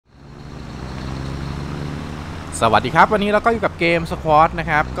สวัสดีครับวันนี้เราก็อยู่กับเกมสควอตนะ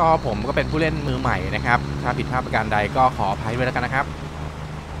ครับก็ผมก็เป็นผู้เล่นมือใหม่นะครับถ้าผิดพลาดประการใดก็ขออภัยไว้แล้วกันนะครับ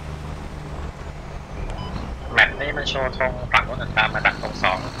แมปนี้มันโชว์ธงฝั่งรถตามมาดักธง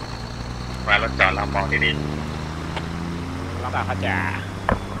2มารถจอดเรามองดีๆรับอาจารย์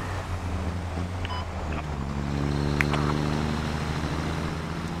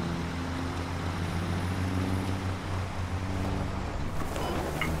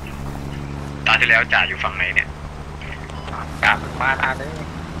ตาที่แล้วจ่าอยู่ฝั่งไหนเนี่ยจ่ามาตาเลย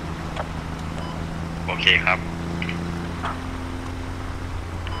โอเคครับ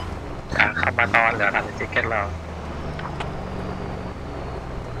จ่าขับมาตอนเหลือทำติ๊กเก็ตเรา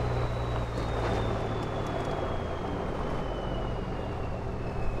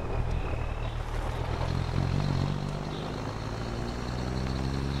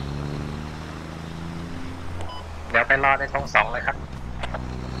เดี๋ยวไปรอในธง2เลยครับ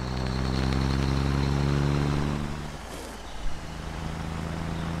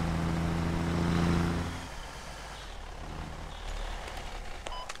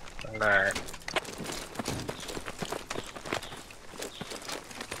เลย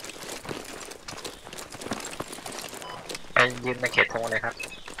ไปยืนในเขตธงเลยครับ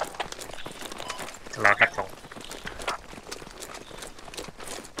รอแค่ธง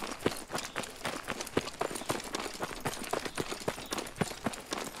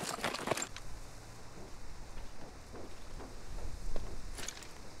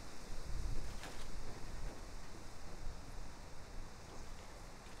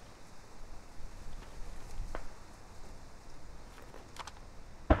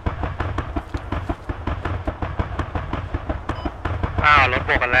รถ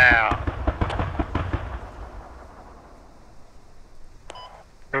บวกกันแล้ว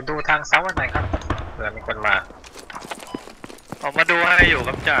ดูทางเซาท์หน่อยครับเผื่อมีคนมาออกมาดูให้อยู่ค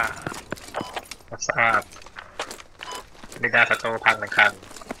รับจ่าทราบมีดาสโตพัง1 คัน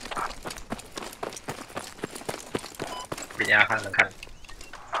ปิยาพัง1 คัน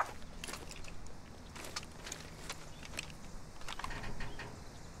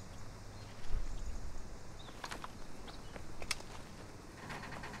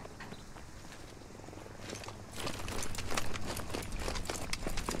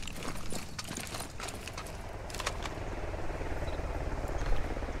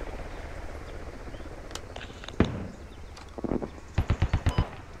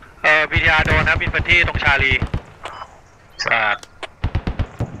พีทีอาร์โดนครับอินฟันทรีตรงชาลีทราบ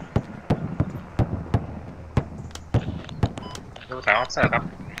ดูแถวออฟเซอร์ครับ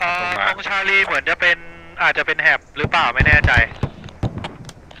ตรงชาลีเหมือนจะเป็นอาจจะเป็นแฮบหรือเปล่าไม่แน่ใจ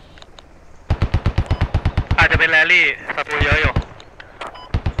อาจจะเป็นแรลลี่ศัตรูเยอะอยู่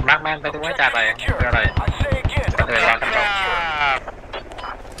มาร์คแมนไปดูให้จ่าไปคืออะไรก็เลยรอกันต่อ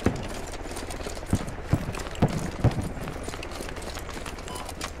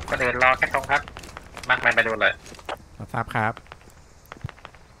ก็เดินรอแค่ตรงครับมาร์คแมนไปดูเลยทราบครับ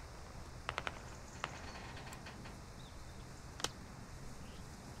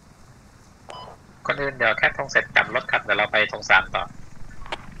คนอื่นเดี๋ยวแค่ตรงเสร็จกลับรถครับเดี๋ยวเราไปตรง3ต่อ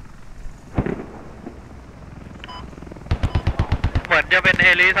เหมือนจะเป็นเฮ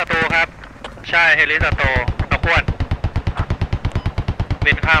ลิศัตรูครับใช่เฮลิศัตรูตะควน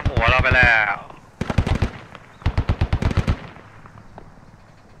บินข้ามหัวเราไปแล้ว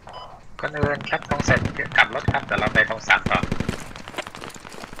คนอื่นแคปตรงเสร็จกลับรถครับเดี๋ยวเราไปตรง3ต่อ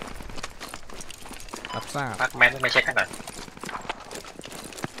รับทราบมาร์คแมนไม่เช็คกันหน่อย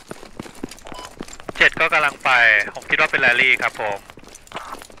7ก็กำลังไปผมคิดว่าเป็นแรลลี่ครับผม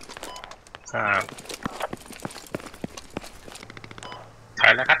ถอ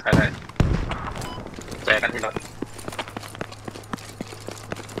ยแล้วครับถอยเลยเจอกันที่รถ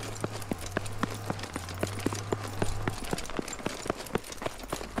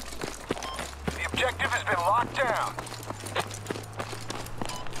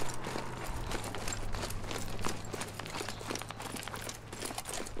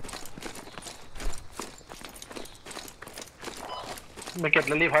มาเก็บ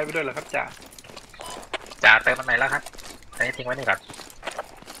แรลลี่พอยต์ไปด้วยเหรอครับจ่าเติมมันไหนแล้วครับอันนี้ทิ้งไว้นี่ก่อน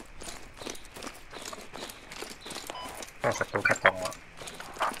ก็ศัตรูขัดตรง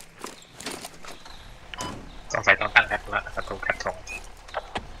สงสัยต้องตั้งแอปแล้วศัตรูขัดตรง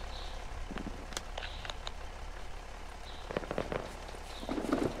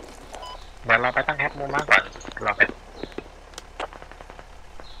เดี๋ยวเราไปตั้งแอปมูมากก่อนเราไป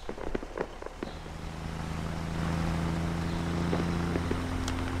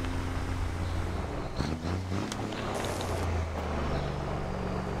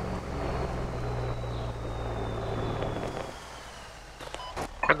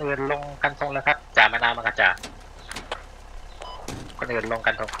คนอื่นลงกันตรงแล้วครับจ่ามานาวมากระจ่า อื่นลง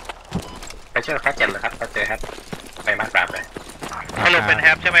กันตรงไปช่วยแคทเจ็ดเลยครับไปเจอแคทไปมากตามเลย สรุปเป็นแฮ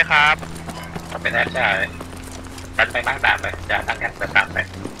ปใช่ไหมครับ เป็นแคทใช่ดันไปมากตามเลยจะตั้งแคทเดินตามไป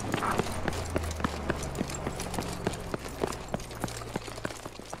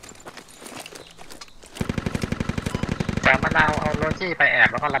จากมะนาวเอาโรจี้ไปแอบ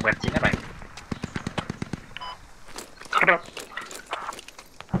แล้วก็ระเบิดทิ้งกันไปครับ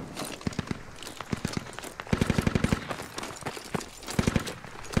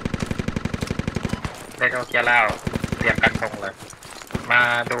ได้โนเกียแล้วเตรียมกันทงเลยมา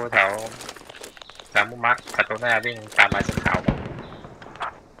ดูแถวสามมุมมักศัตรูหน้าวิ่งตามมาสุดเขา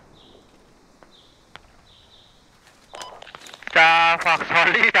จะฝากซอ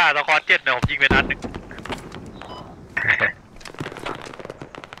รี่ด่าสกอต7เนี่ยผมยิงไปนัดหนึ่ง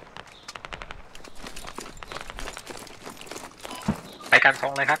ไปกันท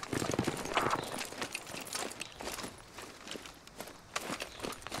งเลยครับ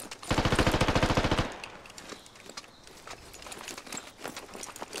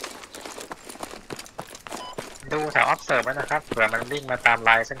ดูแถว observe ไว้นะครับเผื่อมันวิ่งมาตามล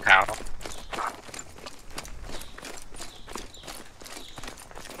ายเส้นขาว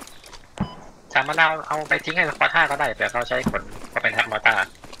จามะนาวเอาไปทิ้งให้สควอต5ก็ได้แต่เขาใช้ขนก็เป็นแฮปมอต้า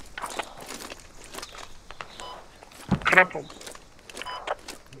ครับผม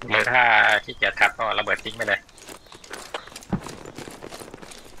หรือถ้าขี้เกียจครับก็ระเบิดทิ้งไปเลย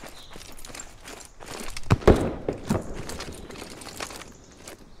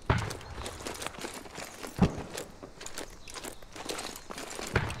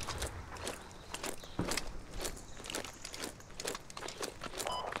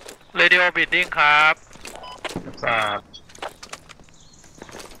เรดิโอบิดดิ้งครับ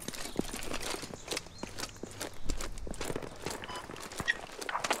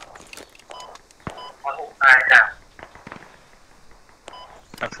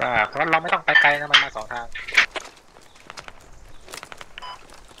เพราะเราไม่ต้องไปไกลนะมันมา2 ทาง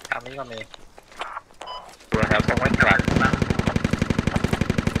ทางนี้ก็มีตัวแถวตรงไว้กลาง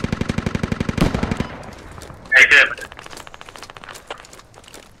ไอ้เกิด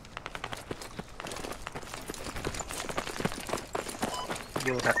อ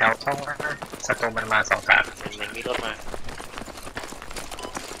ยู่แถวช่องสตูมันมา2 ทางมันมีรถมา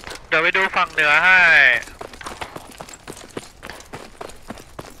เดี๋ยวไปดูฝั่งเหนือให้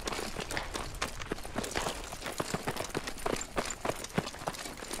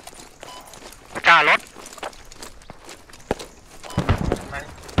รถ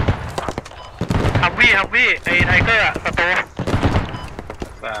ฮัมวี่ไอ้ไทเกอร์อะประตู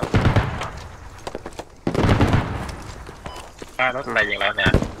รถอะไรยิงแล้วเนี่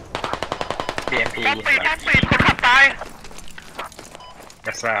ย BMP ต้องปิดคนขับตายจ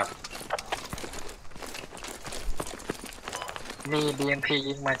ะทราบมี BMP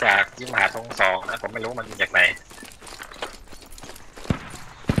ยิงมาจากยิงมหาธง2นะผมไม่รู้มันยิงจากไหน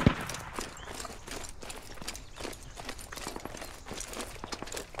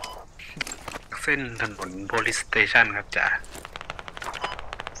เส้นถนน police station ครับจ่า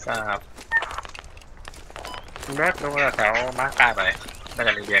ทราบรถดูแถวมาร์คตาไปน่าจ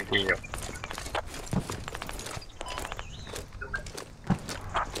ะมี BMP อยู่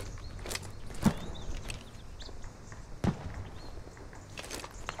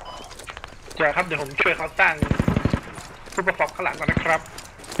จ่าครับเดี๋ยวผมช่วยเขาตั้งซูเปอร์ฟ็อกข้างหลังก่อนนะครับ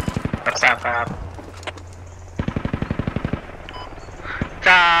รับทราบครับจ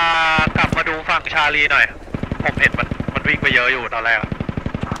ะกลับมาดูฝั่งชาลีหน่อยผมเห็นมันวิ่งไปเยอะอยู่ตอนแรก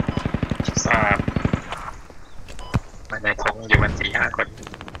ทราบมันในทงอยู่มัน4-5 คน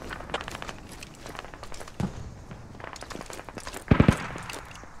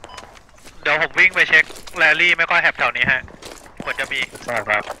เดี๋ยวผมวิ่งไปเช็คแรลลี่ไม่ค่อยแฮปแถวนี้ฮะควรจะมีทราบ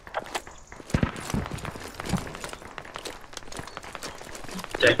ครับ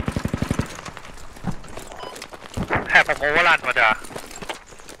แฮปผมโอเวอร์รันมาจ้ะ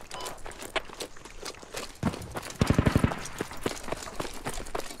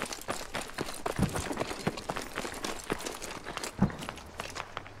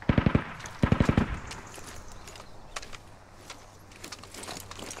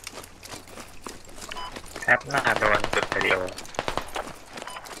แอปหน้าโดนจุดเดียว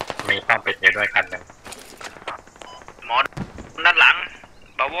มีป้อมปิดอยู่ด้วยคันหนึ่งหมอด้านหลัง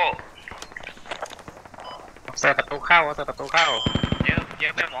บาโวเจอประตูเข้าเยอ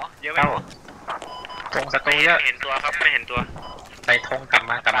ะไหมหมอเยอะไหมหมอธงศัตรูเยอะไม่เห็นตัวครับไม่เห็นตัวไปธงกลับ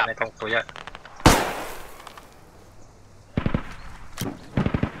มาในธงตัวเยอะ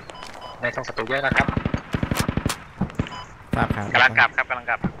ในธงศัตรูเยอะนะครับกำลังกลับค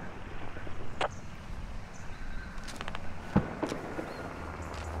รับ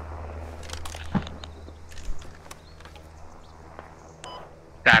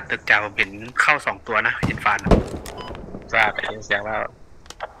จ่าตึกจ่าผมเห็นเข้า2 ตัวนะอินฟาน ทราบได้ยินเสียงแล้ว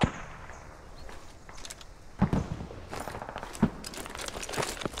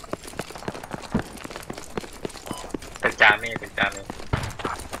ตึกจานี่ตึกจานี่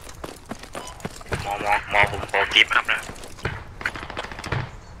มอผมขอกิฟต์อัพนะ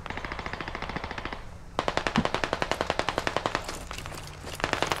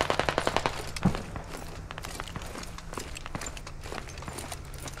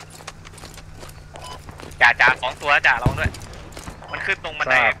จ่า2 ตัวจ่าลองด้วย มันขึ้นตรงบัน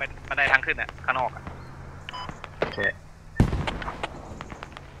ไดบันไดทางขึ้นอ่ะข้างนอกอ่ะ โอเค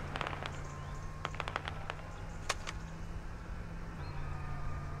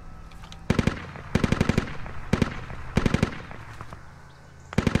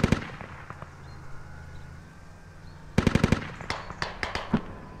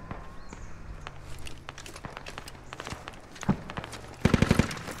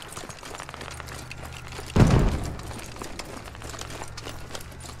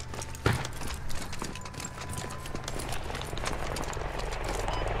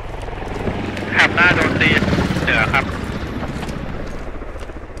แถบหน้าโดนตีเหนือครับ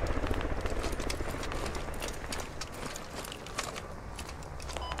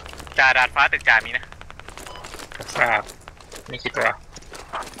จ่าดาดฟ้าตึกจ่ามีนะ ทราบมีกี่ตัว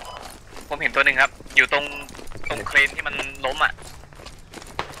ผมเห็นตัวหนึ่งครับ อยู่ตรงเครนที่มันล้มอ่ะ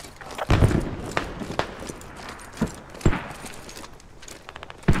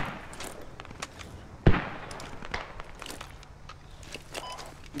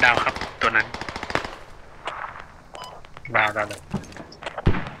ดาวครับตัวนั้น ดาวเลย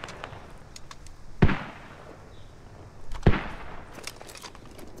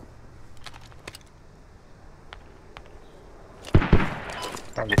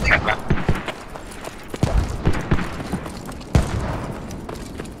ต้องหยุดแคปละ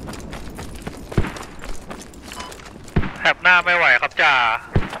แถบหน้าไม่ไหวครับจ่า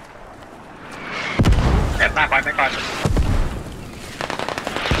แอบหน้าไปก่อน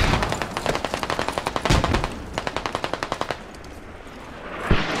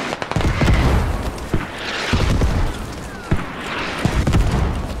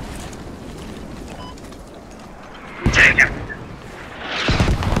ใช่ครับ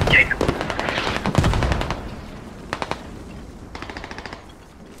ใช่ครับ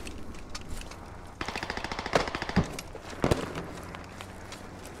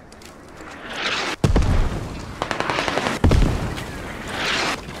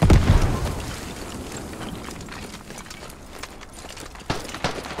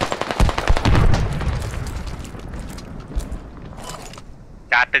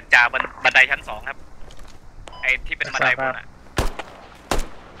จ่าตึกจ่าบันไดชั้น2ครับ ไอ้ที่เป็นบันไดบนอ่ะ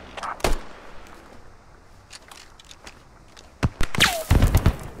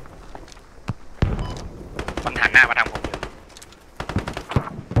มันหันหน้ามาทางผมเลย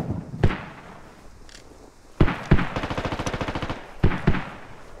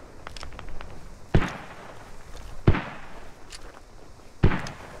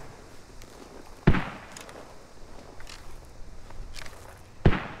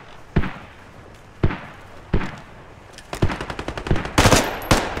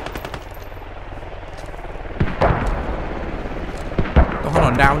ตรงถน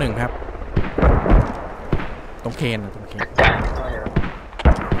นดาว1ครับตรงเคนตรงเคน ตึกจ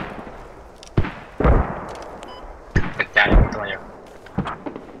านี่ตัวอยู่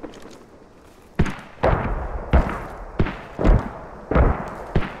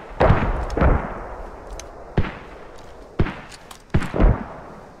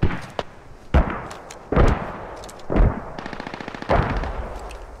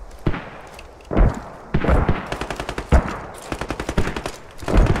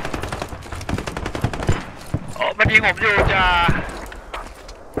มันยิงผมอยู่จ่า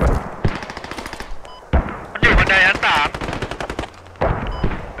มันอยู่บันไดชั้น3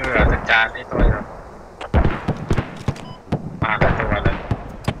 ตึกจานี่ตัวอยู่มาแล้วตัวเลย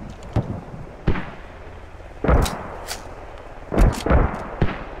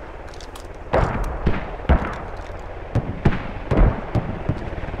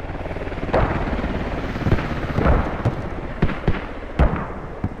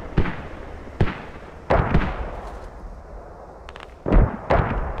เ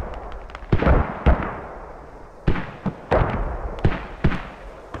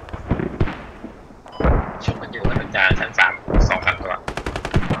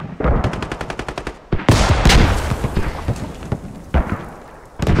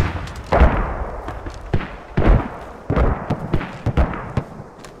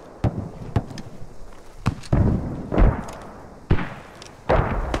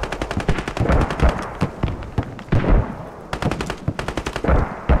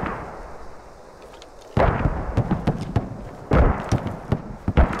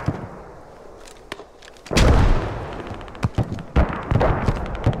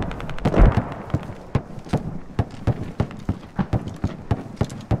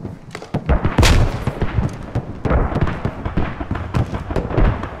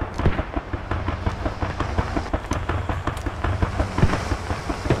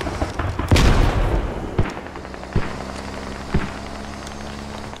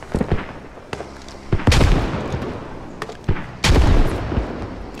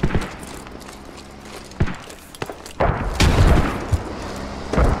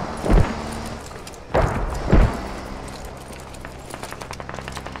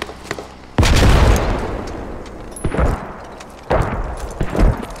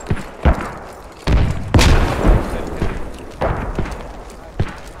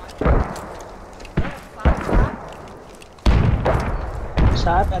ช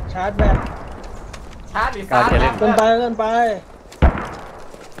าร์จแบตชาร์จแบต ชาร์จหรือชาร์จ เกินไป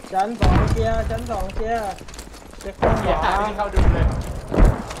ชั้น2เคลียร์ชั้น2เคลียร์เช็คข เกียร์ วา ที่เขาดูเลย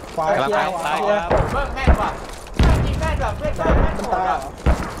ขวาเคลียร์ขวาเคลียร์ เบิ้งแม่นว่ะจริงแม่นแบบเพื่อนแม่น มัน โห ตาย ด เหร อ่ะ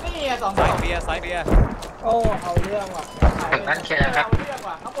อ นี่สอง สายเบียร์สายเบียร์ โอ้เอาเรื่องว่ะ ตึกนั้นเคลียร์ครับ เอาเรื่อง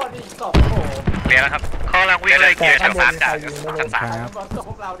ว่ะข้างบนนี่ตกโอ้โห เคลียร์แล้วครับเขากำลังวิ่งไล่เกียร์ชั้น3จ่าชั้น ค 3 รับ บอลตก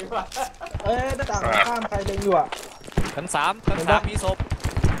พวกเราดีกว่า เอ้ยหน้าต่างข้ามใครเล็งอยู่อ่ะ ชั้นสามมีศพ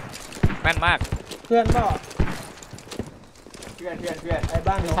แม่นมาก เพื่อนก็ เพื่อนไอ้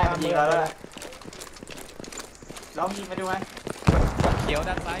บ้าน ไม่ ของ ใช่ ข้าม ยิ เมื ง อง เรา เล แล้ว ย ลองยิงมาดูไหม เขียว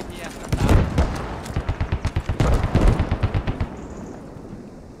ด้านซ้ายเบียร์ชั้น3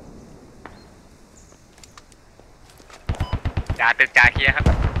 จ่าตึกจ่าเคลียร์ครับ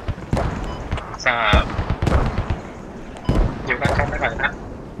ทราบอยู่กันคงไม่ไหวนะ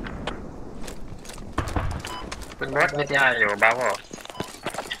คุณรถวิทยาอยู่บ้าบ่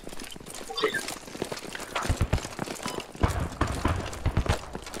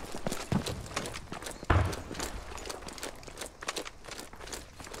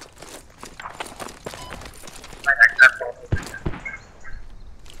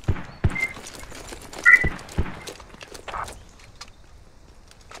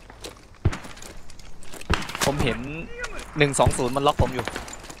ผมเห็น120มันล็อกผมอยู่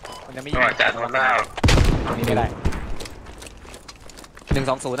มันยังไม่ยิ ก็ ง จะโดนแล้ว ตรงนี้ไม่ได้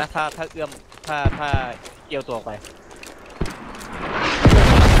120นะถ้าเอื้อมถ้าเกี่ยวตัวออกไป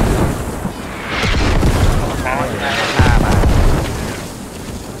อ๋อได้ ฆ่ามา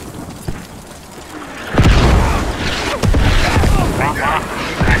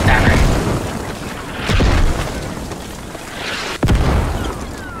อาจารย์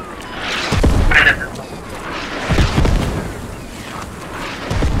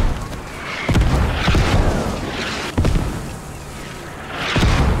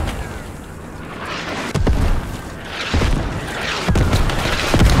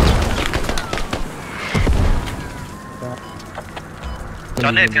จอ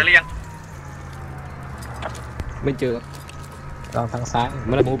ห์นเนตเจอหรือยัง ไม่เจอลองทางซ้าย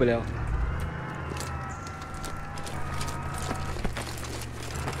มันละมูไปแล้ว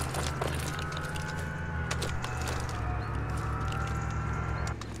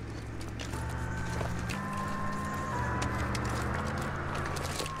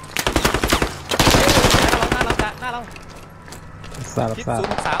หน้าเรา ทราบ ทิศ ทราบ 063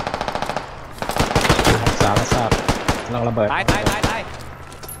 ทราบทราบลองระเบิด ตาย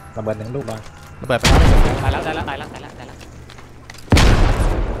ระเบิด1 ลูกมา ระเบิดไปแล้ว ตายแล้ว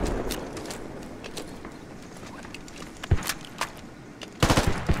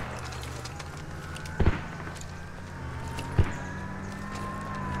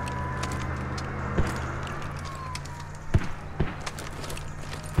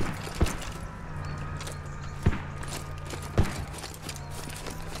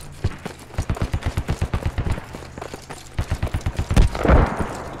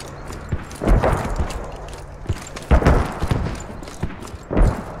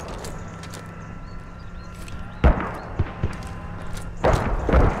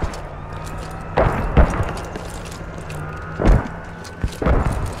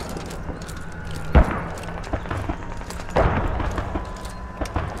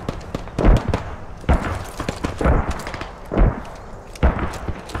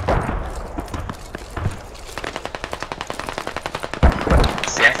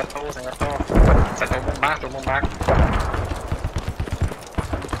เสียงศัตรูมุมมาก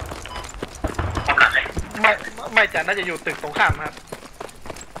ไม่จัดน่าจะอยู่ตึกตรงข้ามครับ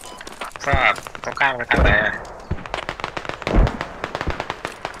ทราบต้องข้ามไปทางไหน035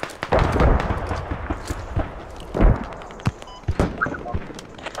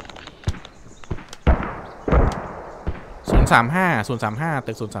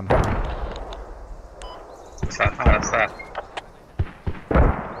ตึก035ทราบ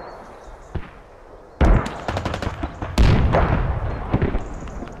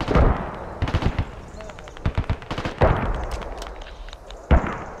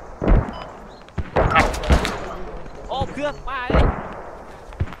โอ้เครื่องมาเลย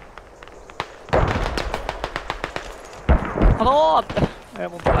ขอโทษ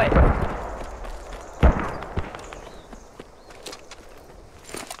ผมด้วย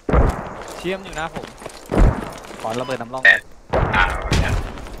เชี่ยมอยู่นะผมขอระเบิดน้ำร่อง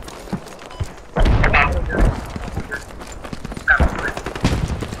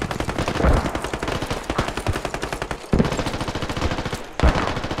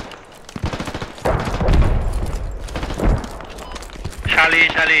ชา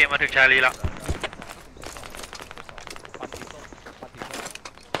ลีมาถึงชาลีแล้ว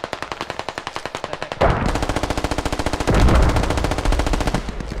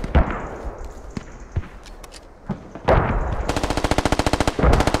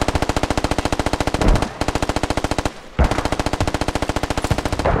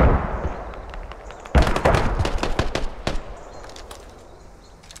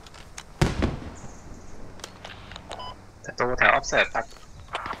อบเสิร์ฟครับ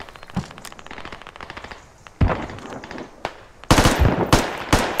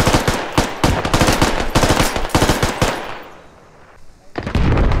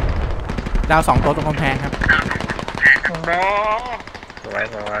ดาว2 ตัวตรงกำแพงครับ หมอ สวย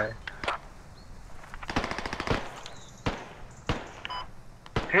สวย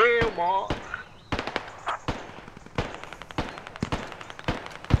เฮ้ยหมอ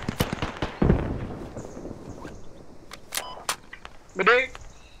ไม่ได้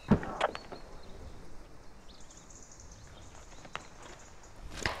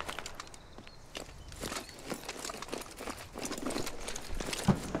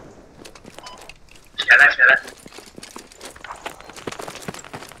เชียร์แล้วเชียร์แล้ว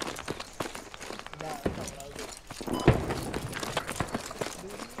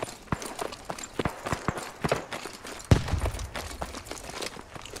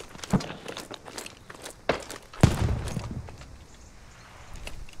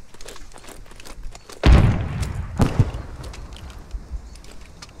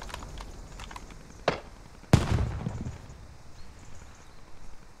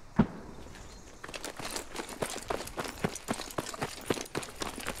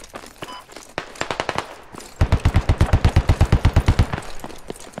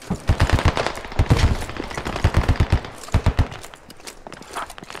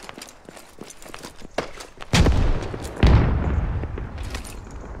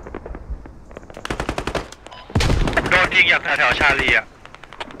โดนยิงอย่างแถวๆชาลีอ่ะ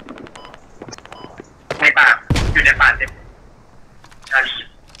ในป่าอยู่ในป่าเต็มชาลี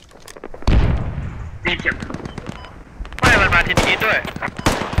นี่เจ็บ ไม่มันมาทิศนี้ด้วย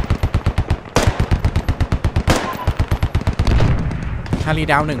ชาลี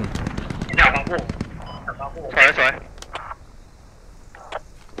ดาว1 ที่ดาวของพวกดาวของพวก สวยสวย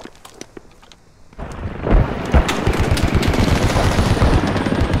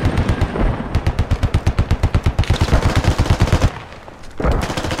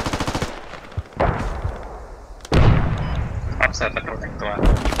ออฟเสิร์ฟประตู1 ตัว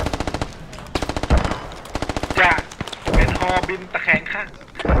จ้าเป็นฮอบินตะแคงข้าง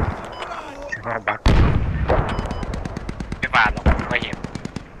ห้องบัก ไม่บาดหรอกไม่เห็น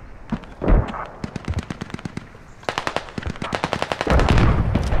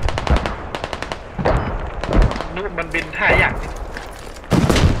นู่นมันบินท่าอย่าง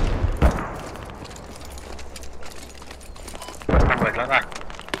ระเบิดแล้วป่ะ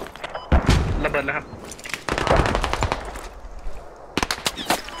ระเบิดแล้วครับ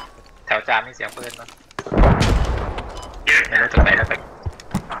แถวจามมีเสียงปืนมั้ยไม่รู้จะไหนแล้วแต่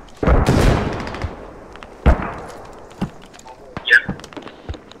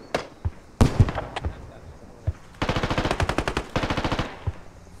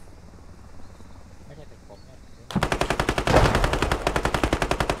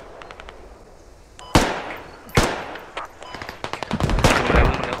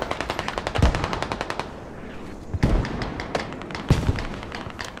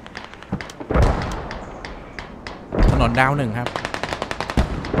ถนนดาว1ครับ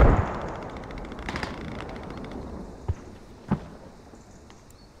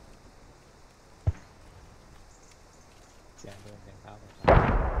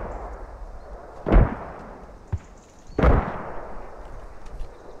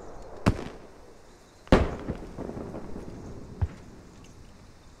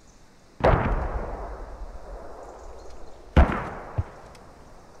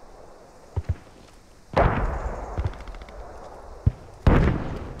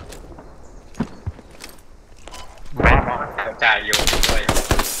แถวจ่ายอยู่ด้วย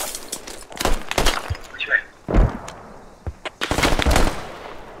ช่วย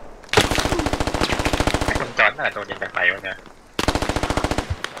ไอ้คนจอดน่ะโดนยิงจากไหนวะเนี่ย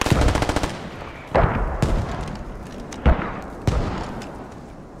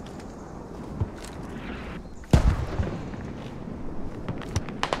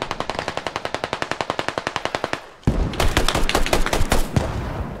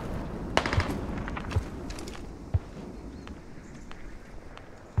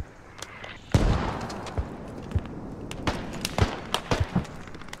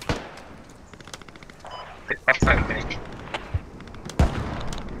ติดปั๊บใส่ไป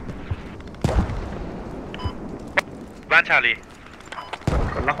บ้านชาลี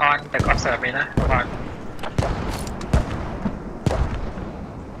กดล็อกออนแต่กดเสิร์ฟเลยนะล็อกออน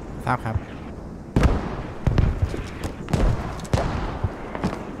ทราบครับ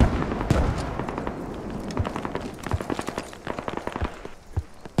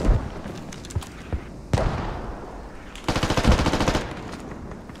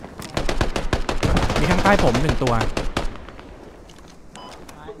มีข้างใต้ผม1 ตัว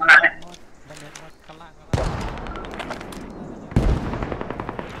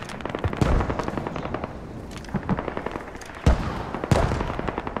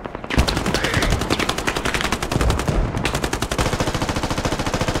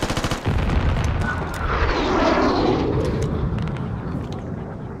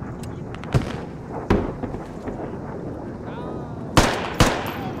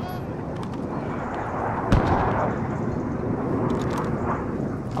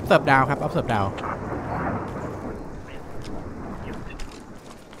observe ดาวครับ observe ดาว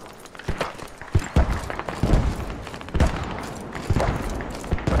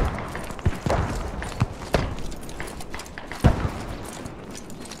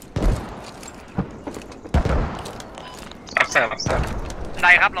ได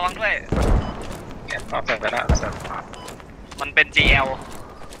ครับระวังด้วยobserve ไปแล้ว observe มันเป็น GL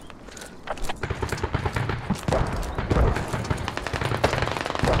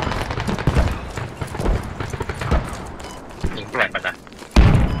ยิงเปลี่ยนมันนะ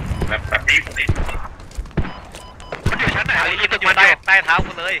แบบนี้มันอยู่ชั้นไหนมันอยู่ใต้เท้า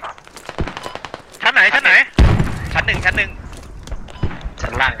คุณเลยชั้นไหนชั้นหนึ่ง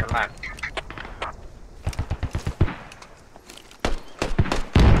ชั้นล่าง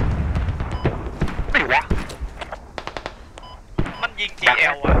ไม่วะมันยิง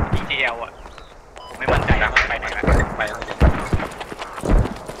GL อ่ะผมไม่มั่นใจนะไปไหนนะไปแล้ว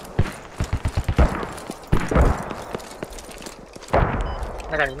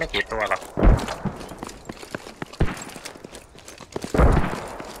น่าจะมีไม่กี่ตัวหรอก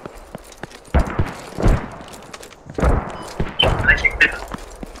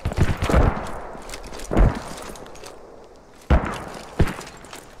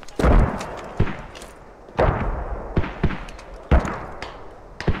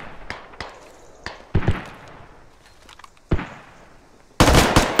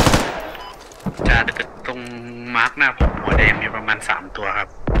ตรงมาร์กหน้าผมหัวแดงมีประมาณ3ตัวครับ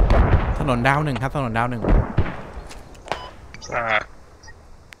ถนนดาว 1ครับถนนดาว 1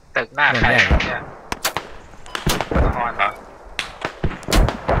ตึกหน้าใครเนี่ยนครเหรอ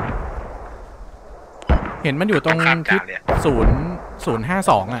เห็นมันอยู่ตรงทิศ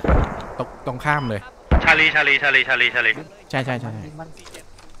0052อ่ะตรงข้ามเลยชาลีใช่มัน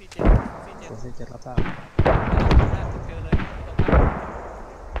047รับทราบ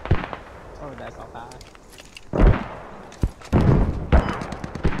โอ้ได้2 ตา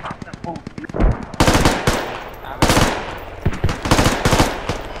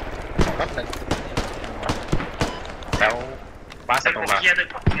รถหนึ่งแถวบ้านสตูมา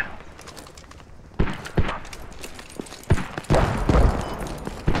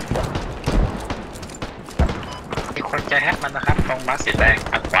มีคนจะแฮกมันนะครับตรงบ้านสีแดง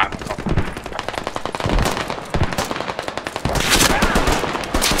ทางขวาของ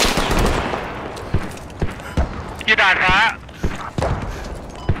อยู่ดาดฟ้า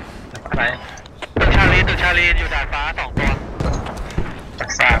อะไรตึกชาลีอยู่ดาดฟ้า2 ตัวจาก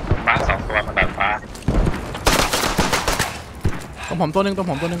ทราบบ้าน2 ตัวมันดาดฟ้าตรงผมตัวหนึ่ง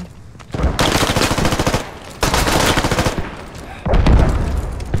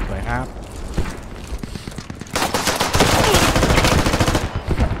สวยครับ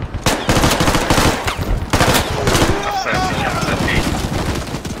เสิร์ฟดี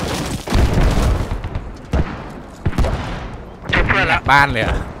ชุบเพื่อนละบ้านเลย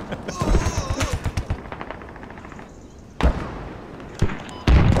อ่ะ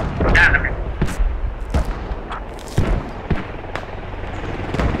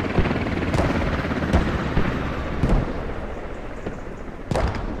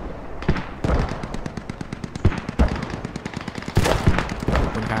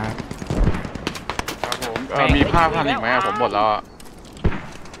มีผ้าพันอีกไหมผมหมดแล้ว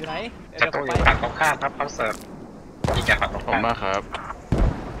อยู่ไหนจะตัวอยู่ฝั่งตรงข้ามครับเขาเสิร์ฟยิงจากฝั่งตรงข้ามมากครับ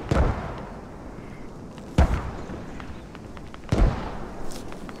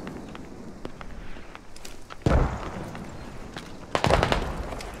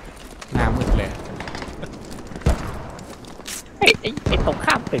หน้ามืดเลยไอ้ตรง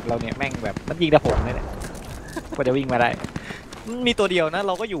ข้ามตึกเราเนี่ยแม่งแบบมันยิงแต่ผมเลยเนี่ยกว่าจะวิ่งมาได้มีตัวเดียวนะเ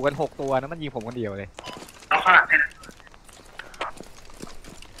ราก็อยู่กัน6 ตัวนะมันยิงผมคนเดียวเลย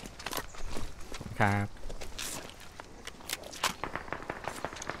ครับ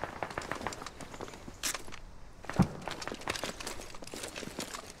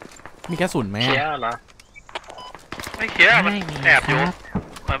มีกระสุนไหมเคลียร์เหรอไม่เคลียร์มันแอบอยู่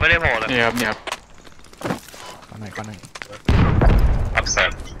มันไม่ได้โผล่เลยนี่ครับก่อนหน่อย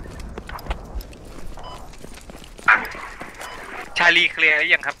observe ชาลีเคลียร์หรื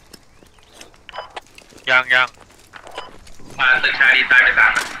อยังครับยังมาตึกชาลีตายไป3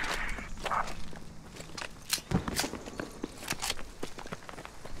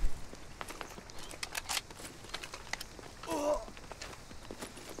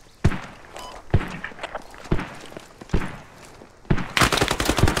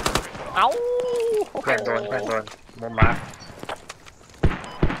เพื่อนโดนมุมมา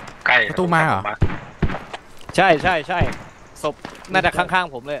ใกล้ประตูมาเหรอใช่ศพน่าจะข้าง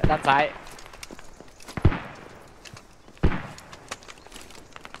ๆผมเลยด้านซ้าย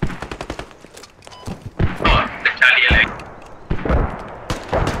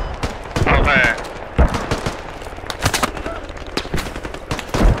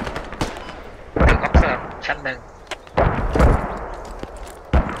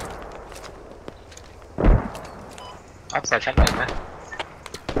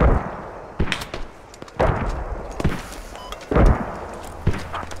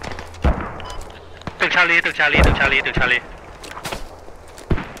ตึกชาลีตึกชาลีตึกชาลี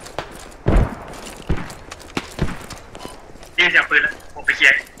นี่จะปืนแล้วผมไปเคลีย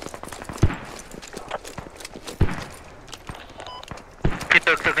ร์ที่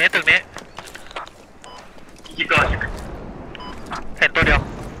ตึกนี้กี่ตัวเห็นตัวเดียว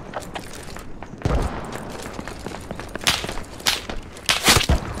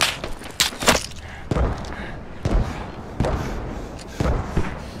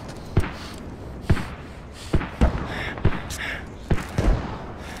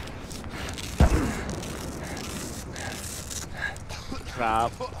ครับ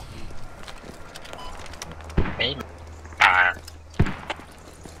นี่ป่า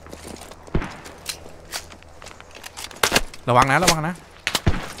ระวังนะ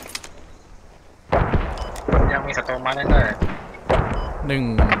ยังมีศัตรูมาเรื่อย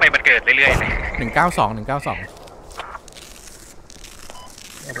ๆทำไมมันเกิดเรื่อยๆเลย192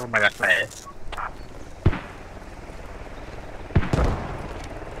ไม่รู้มาจากไหน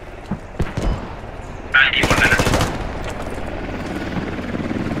ตายที่หมดแล้วนะ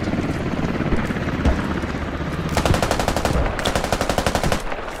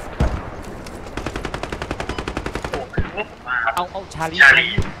เอาชาลี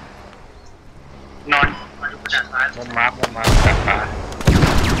นอนมาดูจากซ้ายมุมมาจากขวา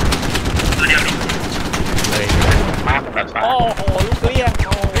ตัวเดียวเลยมาจากขวาโอ้โหลูกเลี้ยงโ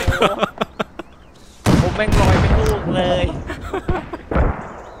อ้โหผมแม่งลอยเป็นลูกเลย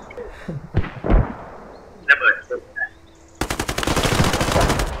ระเบิด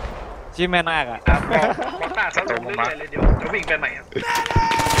ชิแม่นาคอ่ะมอต้าเขาลงเรื่อยๆเลยเดี๋ยวจะวิ่งไปใหม่ครับ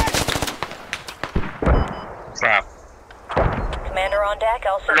ทราบ Commander on deck,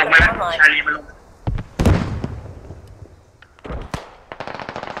 I'll ลงไหม online. ชาลีมาลง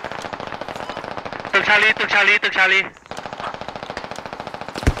ตึกชาลี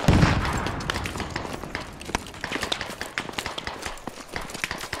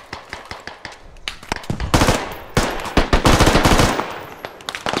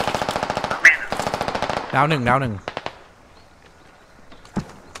ดาวหนึ่ง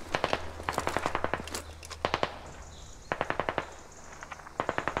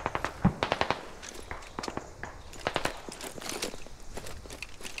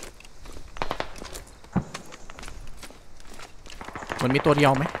มันมีตัวเดีย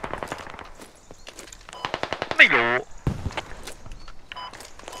วไหมไม่รู้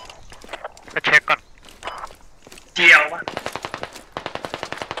ไปเช็คก่อนเจียวปะ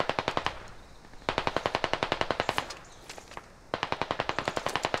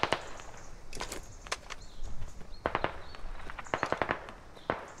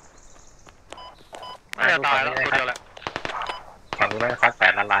ไม่ตายแล้วตัวเดียวแหละฝั่งนู้นได้คอส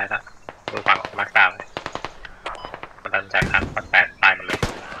8ละลายแล้วดูฝั่งของมาร์คดาวเลยมันดันจากคันคอส8ตายหมดเลย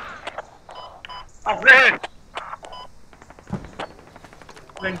เอาเล่น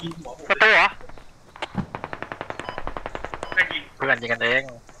ยิงหัวผม ประตูเหรอ เพื่อนยิงกันเอง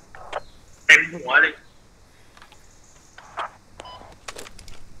เต็มหัวเลย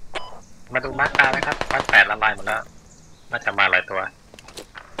มาดูมาร์คดาวนะครับคอส8ละลายหมดแล้วน่าจะมาหลายตัว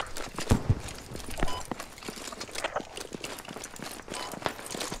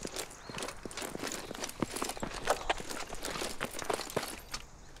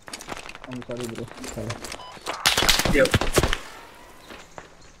เดี๋ยว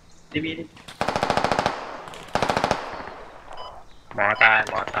หมอตาย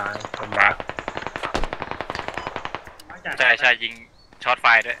ผมวัดใช่ยิงช็อตไฟ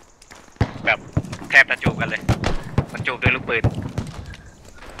ด้วยแบบแทบจะจูบกันเลยมันจูบด้วยลูกปืน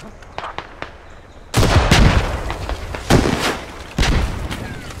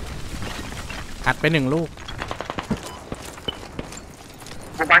อัดไป1 ลูก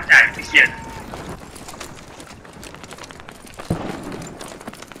ผมบ้านจ่ายไปเขียน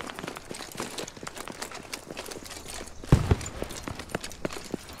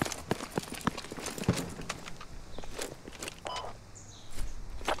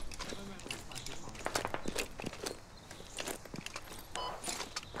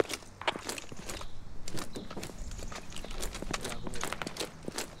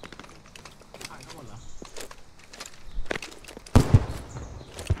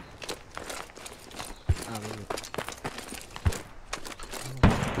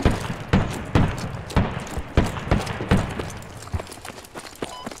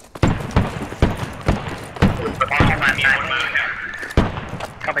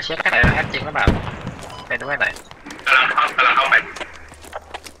เข้าไปเช็คกันหน่อยนะจริงหรือเปล่าไปด้วยหน่อยกำลังเข้าไป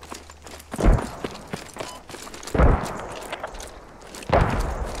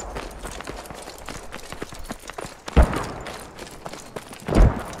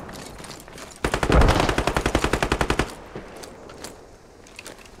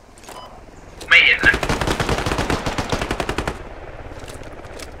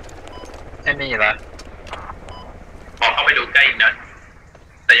ไอ้นี่เหรอ บอกเข้าไปดูใกล้อีกหน่อย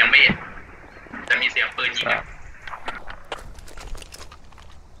แต่ยังไม่เห็นจะมีเสียงปืนยิง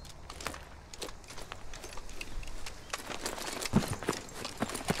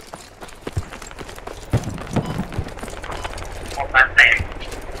ออกมาแตก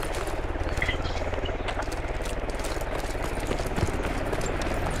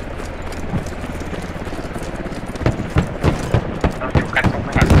เราอยู่กันตรง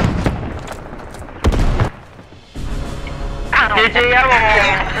นั้นจีจีครับผ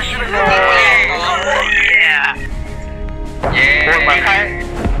ม